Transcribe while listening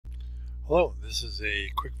Hello, this is a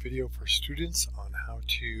quick video for students on how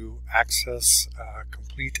to access,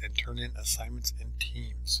 complete, and turn in assignments in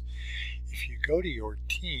Teams. If you go to your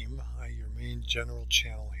team, your main general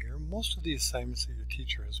channel here, most of the assignments that your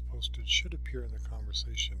teacher has posted should appear in the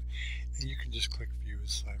conversation, and you can just click View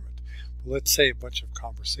Assignment. But let's say a bunch of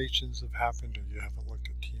conversations have happened or you haven't looked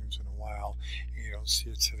at Teams in a while and you don't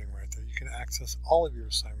see it sitting right there. You can access all of your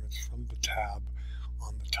assignments from the tab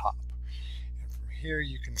on the top. Here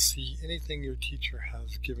you can see anything your teacher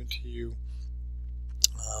has given to you,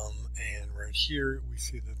 and right here we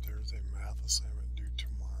see that there's a math assignment due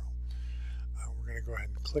tomorrow. We're going to go ahead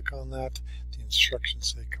and click on that. The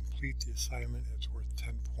instructions say complete the assignment. It's worth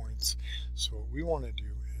 10 points. So what we want to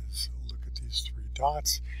do is look at these three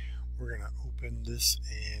dots. We're going to open this,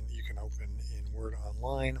 and you can open in Word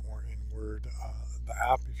Online or in Word, the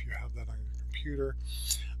app if you have that on your computer.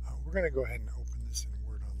 We're going to go ahead and open this in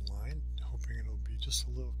Word Online, hoping it'll be just a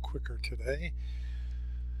little quicker today.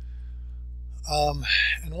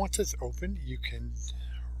 And once it's open, you can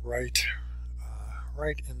write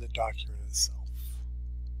in the document itself.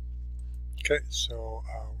 Okay, so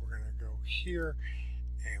we're going to go here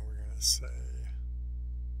and we're going to say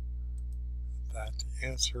that the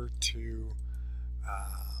answer to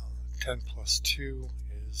 10 plus 2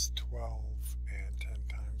 is 12 and 10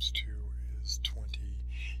 times 2 is 20.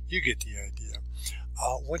 You get the idea.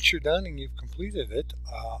 Once you're done and you've completed it,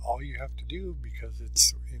 all you have to do, because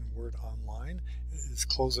it's in Word Online, is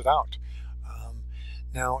close it out.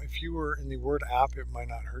 Now, if you were in the Word app, it might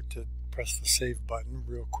not hurt to press the Save button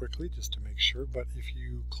real quickly just to make sure, but if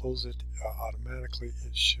you close it automatically,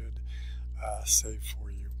 it should save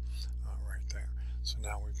for you right there. So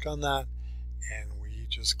now we've done that, and we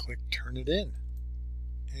just click Turn It In,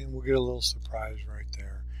 and we'll get a little surprise right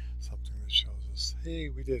there, something that shows us, hey,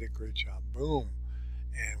 we did a great job, boom,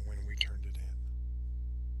 and when we turned it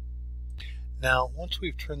in. Now, once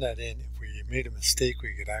we've turned that in, if we made a mistake,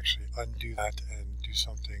 we could actually undo that and do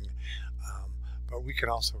something, but we can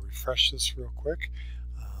also refresh this real quick.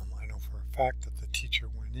 I know for a fact that the teacher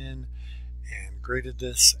went in and graded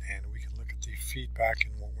this, and we can look at the feedback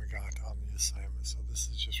and what we got on the assignment. So this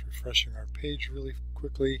is just refreshing our page really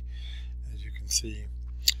quickly, as you can see.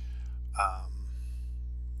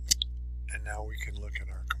 And now we can look at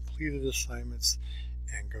our completed assignments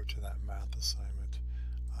and go to that math assignment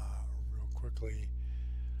real quickly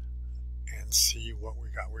and see what we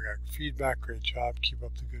got. We got feedback, great job, keep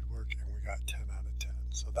up the good work, and we got 10 out of 10.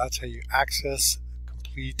 So that's how you access,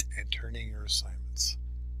 complete, and turn in your assignments.